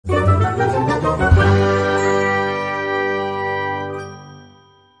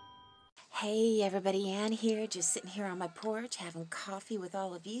everybody, Ann here, just sitting here on my porch having coffee with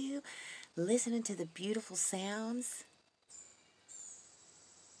all of you, listening to the beautiful sounds.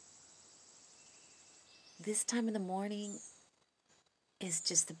 This time of the morning is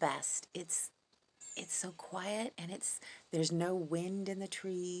just the best. It's so quiet, and there's no wind in the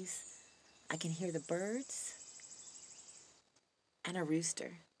trees. I can hear the birds and a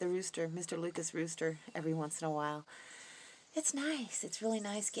rooster. The rooster, Mr. Lucas Rooster, every once in a while. It's nice. It's really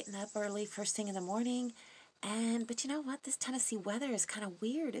nice getting up early, first thing in the morning. But you know what? This Tennessee weather is kind of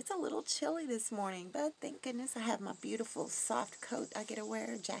weird. It's a little chilly this morning, but thank goodness I have my beautiful soft coat I get to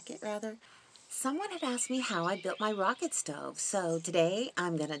wear, jacket rather. Someone had asked me how I built my rocket stove, so today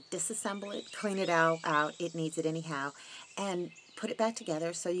I'm going to disassemble it, clean it all out, it needs it anyhow, and put it back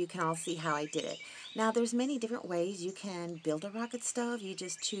together so you can all see how I did it. Now, there's many different ways you can build a rocket stove. You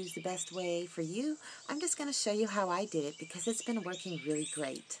just choose the best way for you. I'm just going to show you how I did it because it's been working really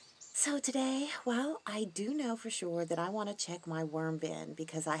great. So today, well, I do know for sure that I want to check my worm bin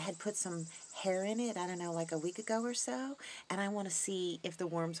because I had put some hair in it, I don't know, like a week ago or so, and I want to see if the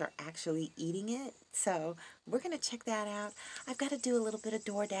worms are actually eating it. So we're going to check that out. I've got to do a little bit of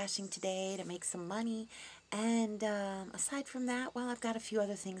door dashing today to make some money, and aside from that, well, I've got a few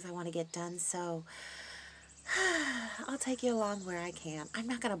other things I want to get done, so I'll take you along where I can. I'm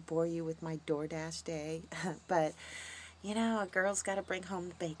not going to bore you with my DoorDash day, but you know, a girl's got to bring home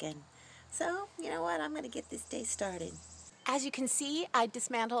the bacon. So, you know what? I'm going to get this day started. As you can see, I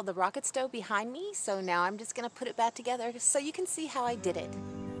dismantled the rocket stove behind me, so now I'm just going to put it back together so you can see how I did it.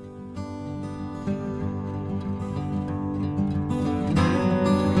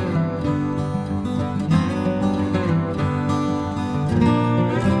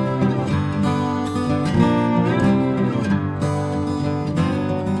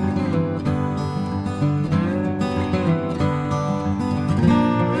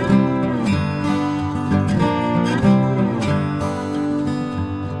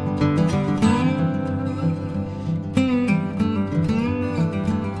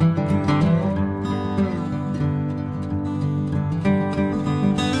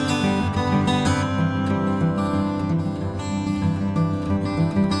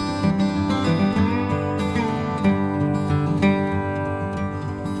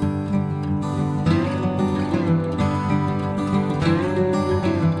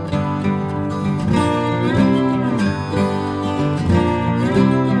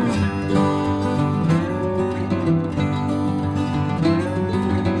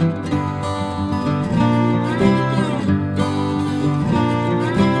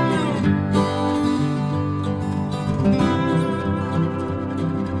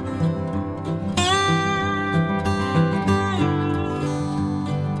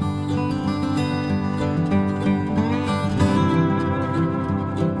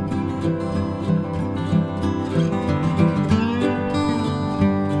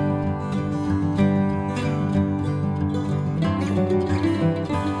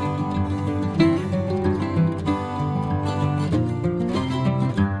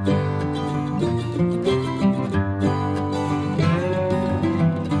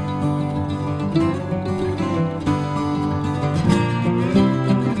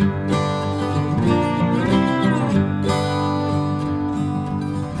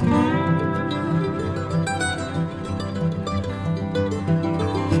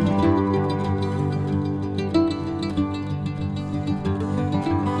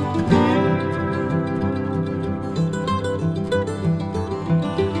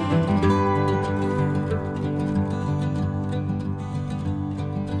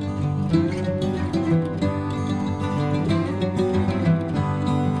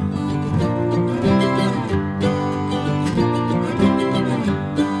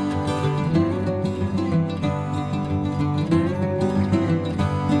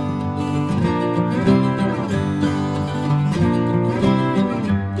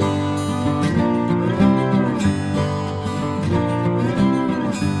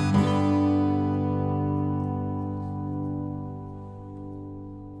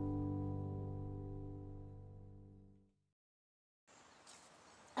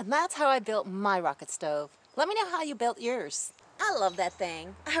 And that's how I built my rocket stove. Let me know how you built yours. I love that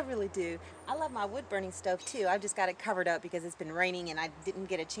thing. I really do. I love my wood burning stove too. I've just got it covered up because it's been raining and I didn't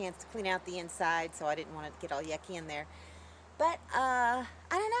get a chance to clean out the inside, so I didn't want to get all yucky in there. But I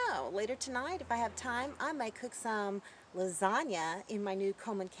don't know, later tonight if I have time, I might cook some lasagna in my new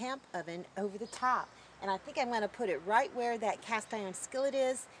Coleman Camp oven over the top. And I think I'm going to put it right where that cast iron skillet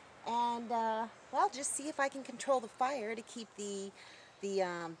is, and well, just see if I can control the fire to keep the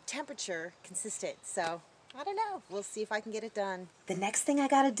temperature consistent. So I don't know, we'll see if I can get it done. The next thing I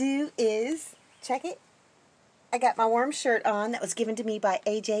gotta do is Check it. I got my worm shirt on that was given to me by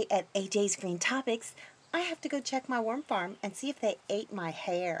AJ at AJ's Green Topics. I have to go check my worm farm and see if they ate my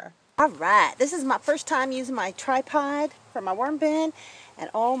hair. Alright, this is my first time using my tripod for my worm bin.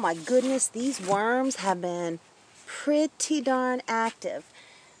 And oh my goodness, these worms have been pretty darn active.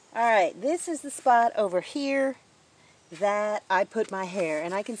 Alright, this is the spot over here that I put my hair.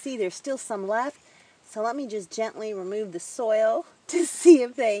 And I can see there's still some left. So let me just gently remove the soil to see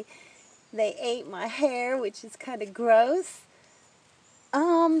if they ate my hair, which is kind of gross.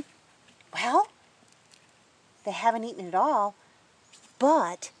 Well, they haven't eaten it all,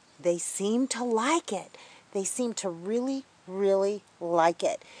 but they seem to like it. They seem to really, really like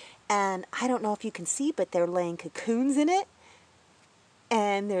it. And I don't know if you can see, but they're laying cocoons in it.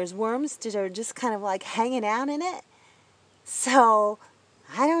 And there's worms that are just kind of like hanging out in it. So,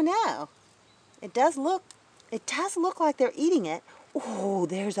 I don't know. It does look like they're eating it. Oh,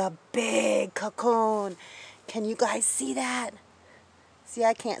 there's a big cocoon. Can you guys see that? See,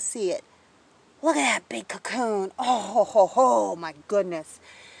 I can't see it. Look at that big cocoon. Oh, my goodness.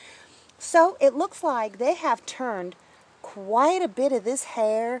 So it looks like they have turned quite a bit of this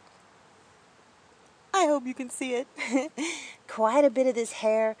hair. I hope you can see it. Quite a bit of this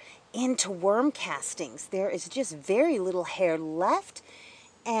hair into worm castings. There is just very little hair left,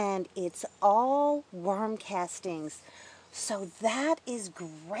 and it's all worm castings. So that is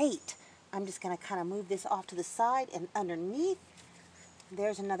great. I'm just going to kind of move this off to the side, and underneath,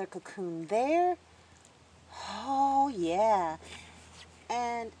 there's another cocoon there. Oh, yeah.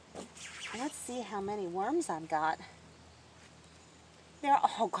 And let's see how many worms I've got.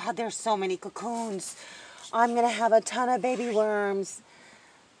 Oh, God, there's so many cocoons. I'm going to have a ton of baby worms.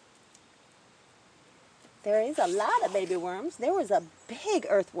 There is a lot of baby worms. There was a big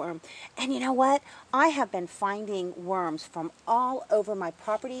earthworm. And you know what? I have been finding worms from all over my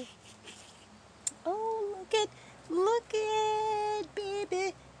property. Oh, look at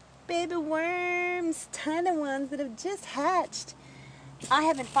baby worms. Ton of ones that have just hatched. I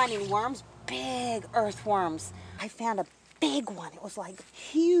have been finding worms, big earthworms. I found a big one. It was like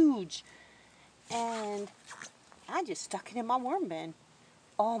huge. And I just stuck it in my worm bin.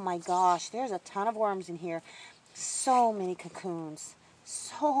 Oh my gosh, there's a ton of worms in here. So many cocoons.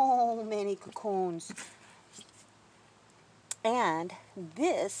 So many cocoons. And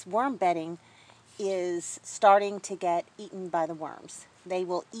this worm bedding is starting to get eaten by the worms. They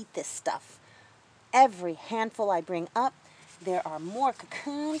will eat this stuff. Every handful I bring up, there are more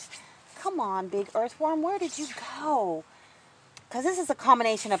cocoons. Come on, big earthworm, where did you go? Because this is a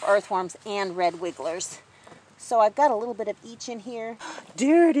combination of earthworms and red wigglers. So I've got a little bit of each in here.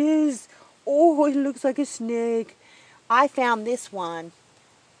 There it is. Oh, it looks like a snake. I found this one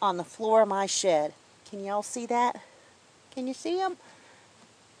on the floor of my shed. Can y'all see that? Can you see them?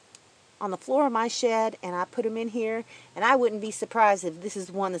 On the floor of my shed, and I put them in here. And I wouldn't be surprised if this is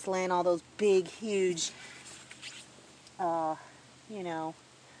the one that's laying all those big, huge,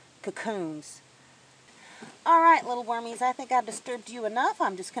 cocoons. All right, little wormies, I think I've disturbed you enough.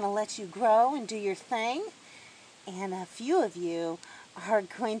 I'm just going to let you grow and do your thing. And a few of you are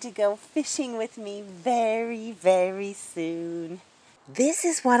going to go fishing with me very, very soon. This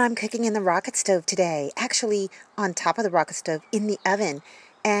is what I'm cooking in the rocket stove today. Actually, on top of the rocket stove in the oven.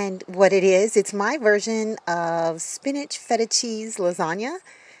 And what it is, it's my version of spinach feta cheese lasagna,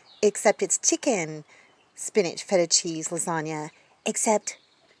 except it's chicken spinach feta cheese lasagna, except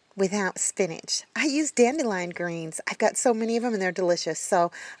without spinach. I use dandelion greens. I've got so many of them and they're delicious. So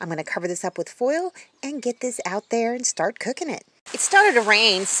I'm going to cover this up with foil and get this out there and start cooking it. It started to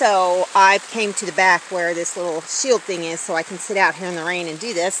rain, so I came to the back where this little shield thing is so I can sit out here in the rain and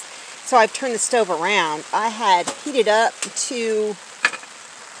do this. So I've turned the stove around. I had heated up to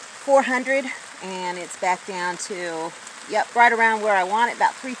 400 and it's back down to, right around where I want it,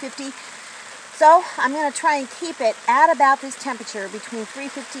 about 350. So I'm going to try and keep it at about this temperature between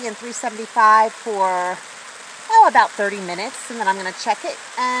 350 and 375 for, about 30 minutes. And then I'm going to check it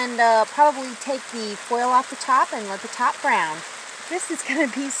and probably take the foil off the top and let the top brown. This is going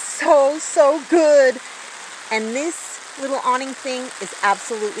to be so, so good. And this little awning thing is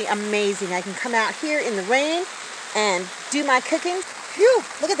absolutely amazing. I can come out here in the rain and do my cooking. Phew,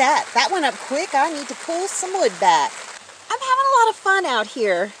 look at that. That went up quick. I need to pull some wood back. I'm having a lot of fun out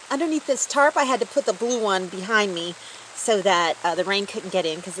here. Underneath this tarp, I had to put the blue one behind me so that the rain couldn't get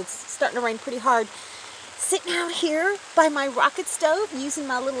in because it's starting to rain pretty hard. Sitting out here by my rocket stove using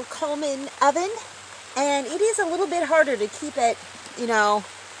my little Coleman oven. And it is a little bit harder to keep it,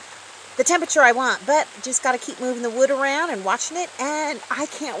 the temperature I want. But just got to keep moving the wood around and watching it. And I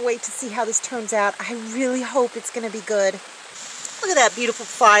can't wait to see how this turns out. I really hope it's going to be good. Look at that beautiful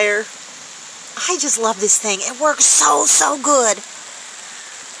fire. I just love this thing. It works so good.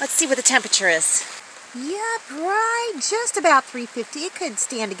 Let's see what the temperature is. Yep, right. Just about 350. It could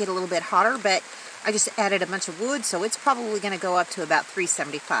stand to get a little bit hotter, but I just added a bunch of wood, so it's probably going to go up to about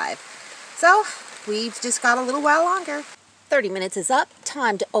 375. So we've just got a little while longer. 30 minutes is up.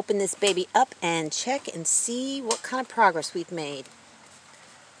 Time to open this baby up and check and see what kind of progress we've made.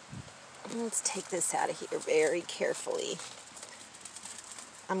 Let's take this out of here very carefully.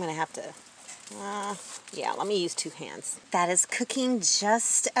 I'm going to have to, yeah, let me use 2 hands. That is cooking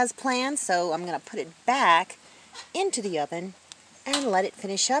just as planned, so I'm going to put it back into the oven and let it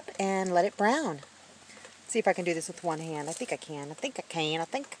finish up and let it brown. See if I can do this with one hand. I think I can. I think I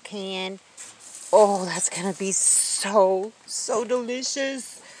can. Oh, that's going to be so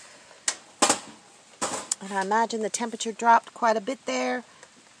delicious. And I imagine the temperature dropped quite a bit there.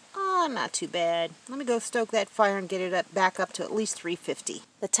 Oh, not too bad. Let me go stoke that fire and get it back up to at least 350.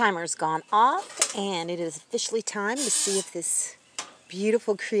 The timer's gone off, and it is officially time to see if this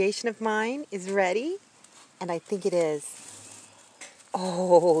beautiful creation of mine is ready. And I think it is.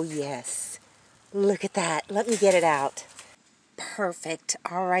 Oh, yes. Look at that. Let me get it out. Perfect.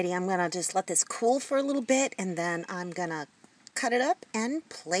 Alrighty, I'm going to just let this cool for a little bit, and then I'm going to cut it up and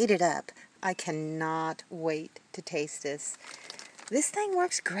plate it up. I cannot wait to taste this. This thing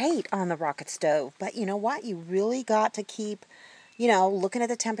works great on the rocket stove, but you know what? You really got to keep, looking at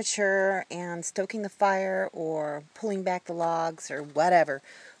the temperature and stoking the fire or pulling back the logs or whatever,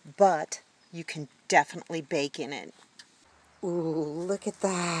 but you can definitely bake in it. Ooh, look at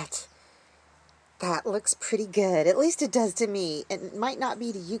that. That looks pretty good. At least it does to me. It might not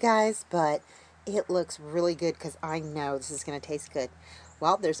be to you guys, but it looks really good because I know this is going to taste good.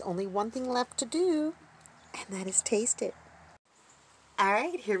 Well, there's only one thing left to do, and that is taste it. All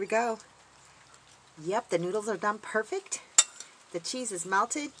right, here we go. Yep, the noodles are done perfect. The cheese is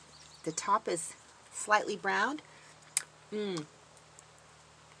melted. The top is slightly browned.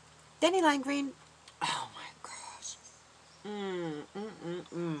 Dandelion green. Oh my gosh.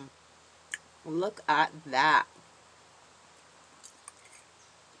 Look at that.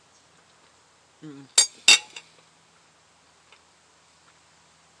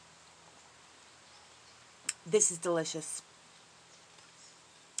 This is delicious.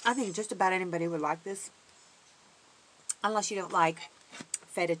 I think just about anybody would like this. Unless you don't like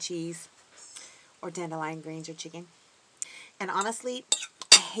feta cheese or dandelion greens or chicken. And honestly,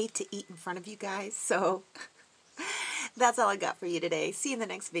 I hate to eat in front of you guys, so that's all I got for you today. See you in the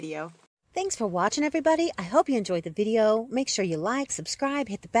next video. Thanks for watching, everybody. I hope you enjoyed the video. Make sure you like, subscribe,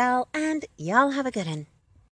 hit the bell, and y'all have a good one.